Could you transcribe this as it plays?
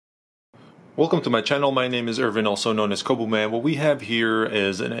Welcome to my channel. My name is Irvin, also known as Kobuman. What we have here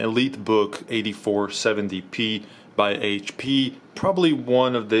is an EliteBook 8470p by HP. Probably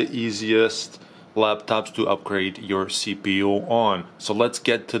one of the easiest laptops to upgrade your CPU on. So let's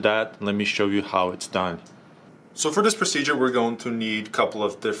get to that. Let me show you how it's done. So for this procedure, we're going to need a couple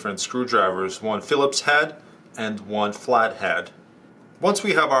of different screwdrivers, one Phillips head and one flat head. Once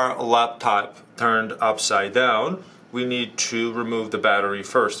we have our laptop turned upside down, we need to remove the battery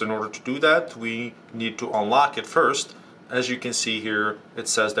first. In order to do that, we need to unlock it first. As you can see here, it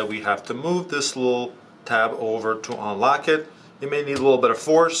says that we have to move this little tab over to unlock it. You may need a little bit of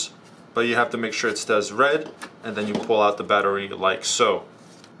force, but you have to make sure it stays red, and then you pull out the battery like so.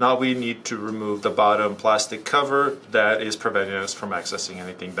 Now we need to remove the bottom plastic cover that is preventing us from accessing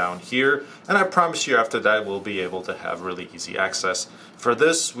anything down here. And I promise you after that we'll be able to have really easy access. For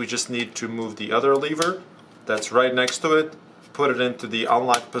this, we just need to move the other lever that's right next to it, put it into the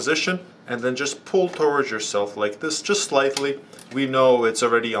unlock position, and then just pull towards yourself like this, just slightly. We know it's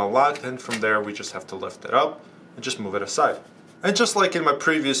already unlocked, and from there we just have to lift it up and just move it aside. And just like in my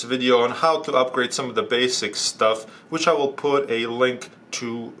previous video on how to upgrade some of the basic stuff, which I will put a link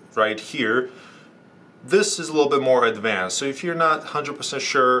to right here, this is a little bit more advanced. So if you're not 100%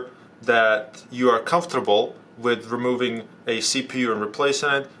 sure that you are comfortable with removing a CPU and replacing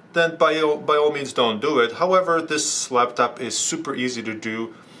it, then by all means don't do it. However, this laptop is super easy to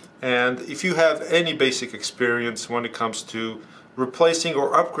do, and if you have any basic experience when it comes to replacing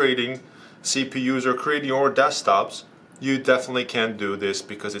or upgrading CPUs or creating your desktops, you definitely can do this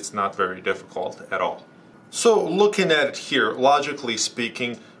because it's not very difficult at all. So looking at it here, logically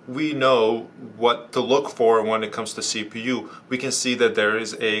speaking, we know what to look for when it comes to CPU. We can see that there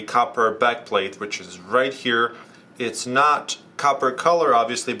is a copper backplate which is right here. It's not copper color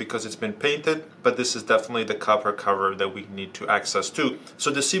obviously because it's been painted, but this is definitely the copper cover that we need to access to.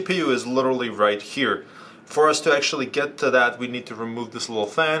 So the CPU is literally right here. For us to actually get to that, we need to remove this little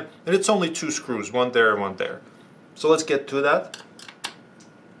fan, and it's only two screws, one there and one there. So let's get to that.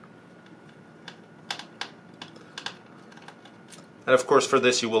 And of course for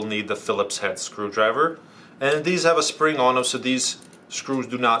this you will need the Phillips head screwdriver. And these have a spring on them, so these screws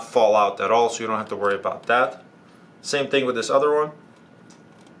do not fall out at all, so you don't have to worry about that. Same thing with this other one.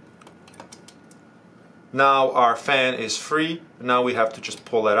 Now our fan is free. Now we have to just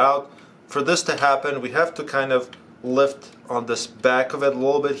pull it out. For this to happen, we have to kind of lift on this back of it a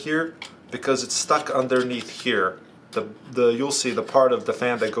little bit here because it's stuck underneath here. You'll see the part of the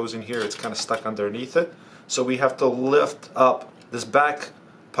fan that goes in here, it's kind of stuck underneath it. So we have to lift up this back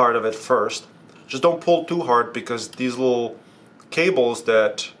part of it first. Just don't pull too hard because these little cables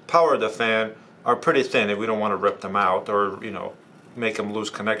that power the fan are pretty thin and we don't want to rip them out or, you know, make them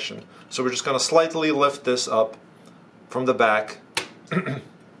lose connection. So we're just going to slightly lift this up from the back.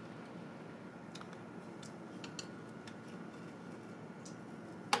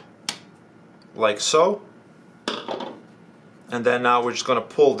 Like so. And then now we're just going to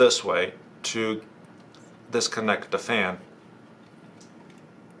pull this way to disconnect the fan.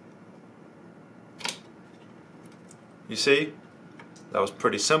 You see? That was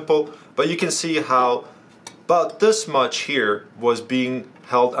pretty simple, but you can see how about this much here was being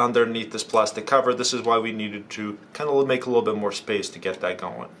held underneath this plastic cover. This is why we needed to kind of make a little bit more space to get that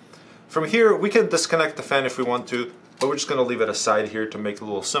going. From here, we can disconnect the fan if we want to, but we're just going to leave it aside here to make it a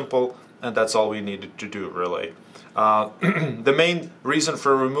little simple, and that's all we needed to do, really. The main reason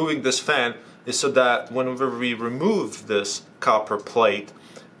for removing this fan is so that whenever we remove this copper plate,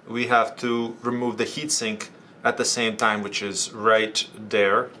 we have to remove the heatsink at the same time, which is right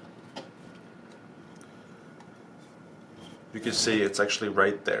there. You can see it's actually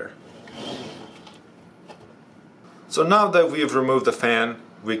right there. So now that we've removed the fan,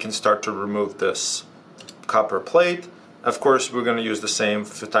 we can start to remove this copper plate. Of course, we're going to use the same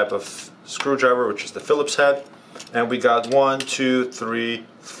type of screwdriver, which is the Phillips head. And we got 1, 2, 3,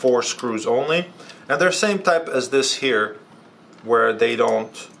 4 screws only. And they're same type as this here, where they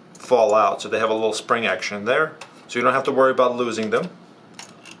don't fall out, so they have a little spring action there, so you don't have to worry about losing them.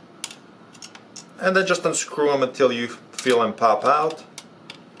 And then just unscrew them until you feel them pop out.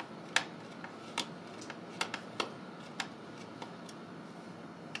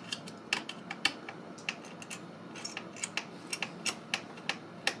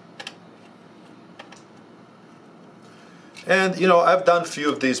 And you know, I've done a few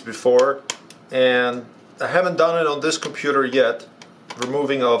of these before, and I haven't done it on this computer yet,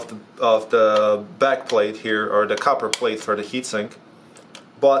 removing of the back plate here, or the copper plate for the heatsink.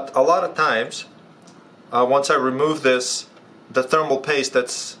 But a lot of times, once I remove this, the thermal paste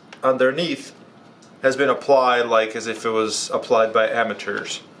that's underneath has been applied like as if it was applied by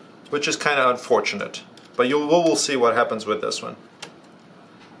amateurs. which is kind of unfortunate. But we'll see what happens with this one.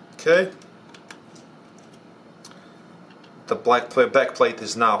 Okay. The back plate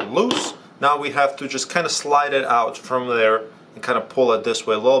is now loose. Now we have to just kind of slide it out from there and kind of pull it this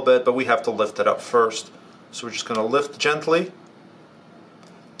way a little bit, but we have to lift it up first. So we're just going to lift gently.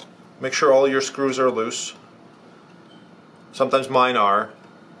 Make sure all your screws are loose. Sometimes mine are.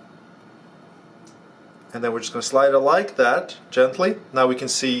 And then we're just going to slide it like that, gently. Now we can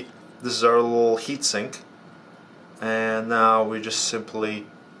see this is our little heat sink. And now we just simply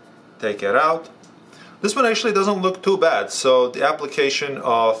take it out. This one actually doesn't look too bad, so the application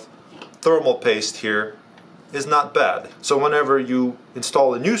of thermal paste here is not bad. So whenever you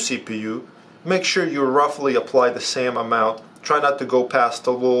install a new CPU, make sure you roughly apply the same amount. Try not to go past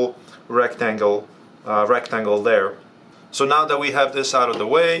the little rectangle there. So now that we have this out of the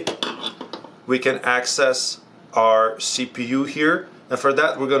way, we can access our CPU here, and for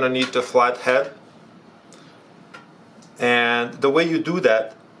that we're going to need the flat head. And the way you do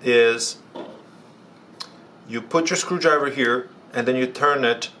that is you put your screwdriver here and then you turn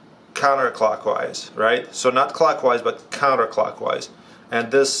it counterclockwise, right? So not clockwise but counterclockwise,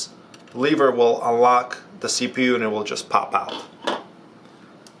 and this lever will unlock the CPU and it will just pop out.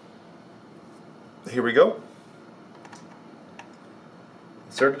 Here we go.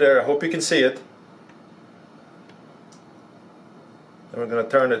 Insert it there. I hope you can see it. Then we're going to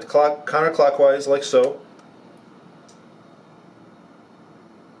turn it counterclockwise like so.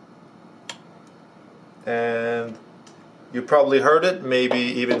 And you probably heard it, maybe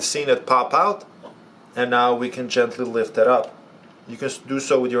even seen it pop out. And now we can gently lift it up. You can do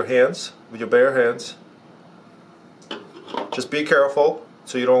so with your hands, with your bare hands. Just be careful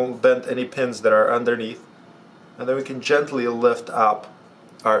so you don't bend any pins that are underneath. And then we can gently lift up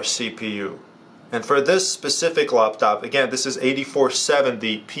our CPU. And for this specific laptop, again, this is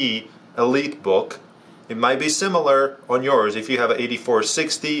 8470p EliteBook. It might be similar on yours if you have an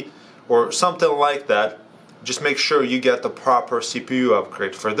 8460 or something like that. Just make sure you get the proper CPU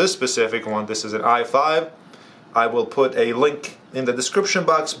upgrade. For this specific one, this is an i5. I will put a link in the description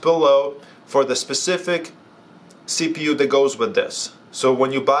box below for the specific CPU that goes with this. So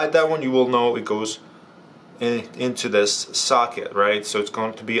when you buy that one, you will know it goes into this socket, right? So it's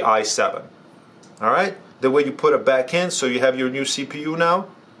going to be i7. Alright, the way you put it back in, so you have your new CPU now.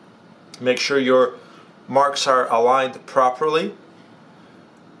 Make sure your marks are aligned properly.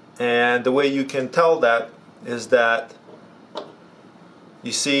 And the way you can tell that is that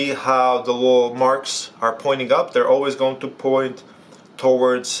you see how the little marks are pointing up. They're always going to point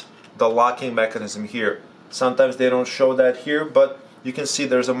towards the locking mechanism here. Sometimes they don't show that here, but you can see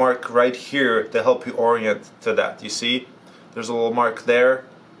there's a mark right here to help you orient to that. You see? There's a little mark there.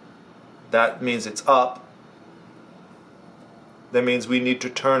 That means it's up. That means we need to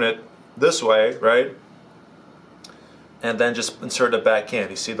turn it this way, right? And then just insert it back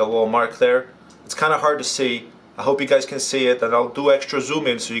in. You see the little mark there? It's kind of hard to see. I hope you guys can see it, and I'll do extra zoom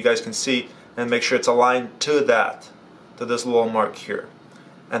in so you guys can see and make sure it's aligned to that, to this little mark here.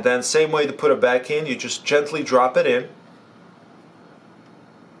 And then same way to put it back in, you just gently drop it in.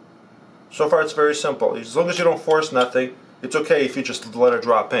 So far it's very simple. As long as you don't force nothing, it's okay if you just let it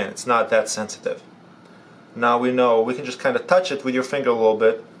drop in. It's not that sensitive. Now we know we can just kind of touch it with your finger a little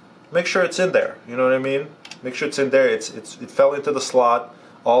bit. Make sure it's in there. You know what I mean? Make sure it's in there. It fell into the slot,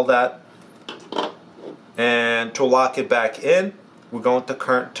 all that. And to lock it back in, we're going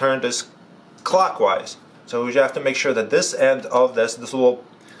to turn this clockwise. So we have to make sure that this end of this little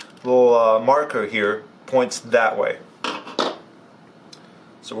marker here points that way.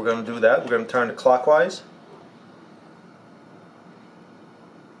 So we're going to do that. We're going to turn it clockwise,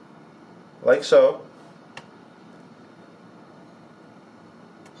 like so.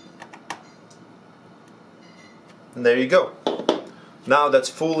 And there you go. Now that's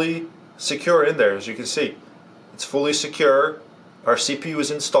fully secure in there, as you can see. It's fully secure. Our CPU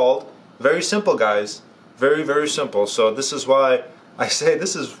is installed. Very simple, guys. Very, very simple. So this is why I say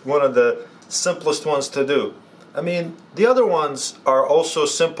this is one of the simplest ones to do. I mean, the other ones are also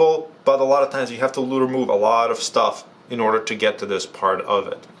simple, but a lot of times you have to remove a lot of stuff in order to get to this part of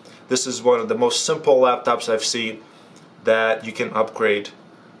it. This is one of the most simple laptops I've seen that you can upgrade.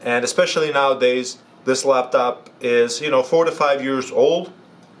 And especially nowadays, this laptop is, 4 to 5 years old,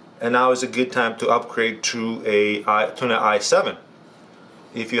 and now is a good time to upgrade to an i7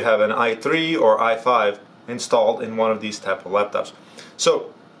 if you have an i3 or i5 installed in one of these type of laptops.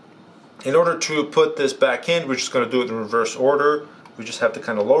 So in order to put this back in, we're just going to do it in reverse order. We just have to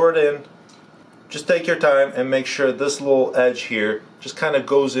kind of lower it in. Just take your time and make sure this little edge here just kind of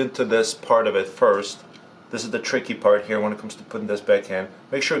goes into this part of it first. This is the tricky part here when it comes to putting this back in.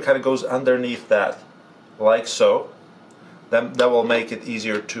 Make sure it kind of goes underneath that, like so. That will make it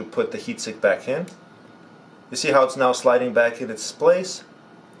easier to put the heatsink back in. You see how it's now sliding back in its place?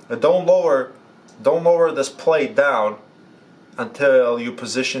 Now don't lower this plate down until you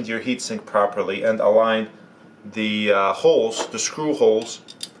positioned your heatsink properly and aligned the holes, the screw holes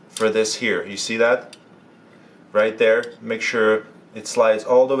for this here. You see that? Right there. Make sure it slides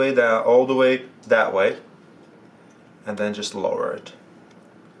all the way down, all the way that way, and then just lower it.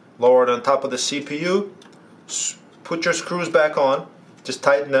 Lower it on top of the CPU. Put your screws back on. Just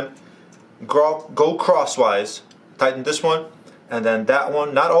tighten them. Go crosswise. Tighten this one, and then that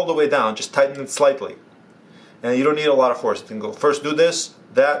one. Not all the way down. Just tighten it slightly. And you don't need a lot of force. You can go first do this,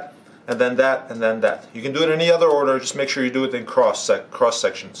 that, and then that, and then that. You can do it in any other order. Just make sure you do it in cross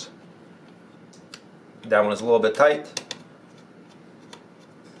sections. That one is a little bit tight.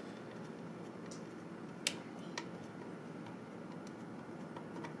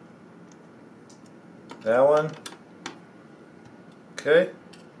 That one. Okay.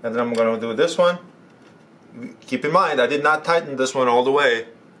 And then I'm going to do this one. Keep in mind, I did not tighten this one all the way.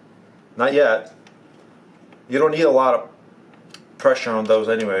 Not yet. You don't need a lot of pressure on those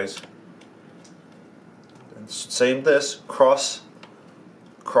anyways. And same this, crossways.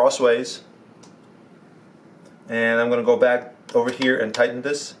 And I'm going to go back over here and tighten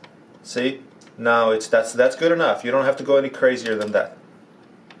this. See? Now that's good enough. You don't have to go any crazier than that.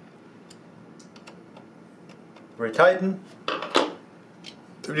 Retighten.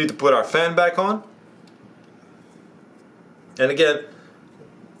 We need to put our fan back on. And again,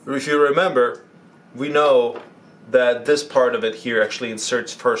 if you remember, we know that this part of it here actually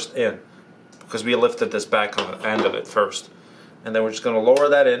inserts first in, because we lifted this back on the end of it first. And then we're just going to lower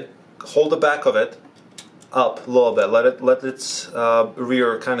that in, hold the back of it up a little bit, let its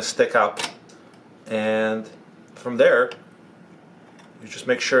rear kind of stick out, and from there you just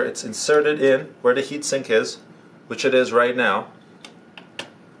make sure it's inserted in where the heatsink is, which it is right now,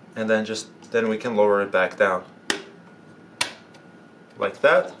 and then we can lower it back down like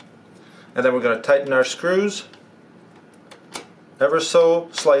that. And then we're going to tighten our screws ever so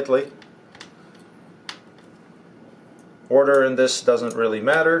slightly. Order in this doesn't really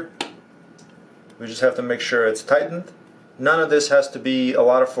matter. We just have to make sure it's tightened. None of this has to be a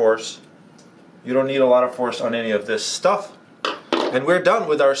lot of force. You don't need a lot of force on any of this stuff. And we're done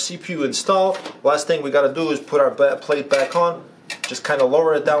with our CPU install. Last thing we got to do is put our plate back on. Just kind of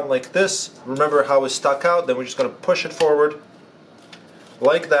lower it down like this. Remember how it stuck out? Then we're just going to push it forward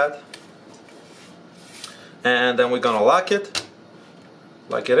like that. And then we're going to lock it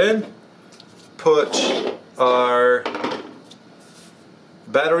in. Put our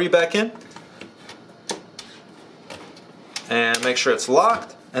battery back in. And make sure it's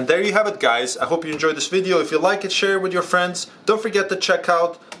locked. And there you have it, guys. I hope you enjoyed this video. If you like it, share it with your friends. Don't forget to check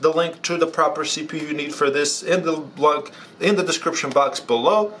out the link to the proper CPU you need for this in the description box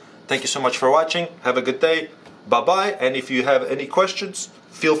below. Thank you so much for watching. Have a good day. Bye-bye. And if you have any questions,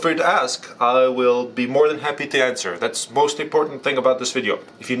 feel free to ask. I will be more than happy to answer. That's the most important thing about this video.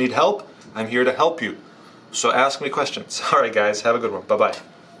 If you need help, I'm here to help you. So ask me questions. Alright guys, have a good one. Bye-bye.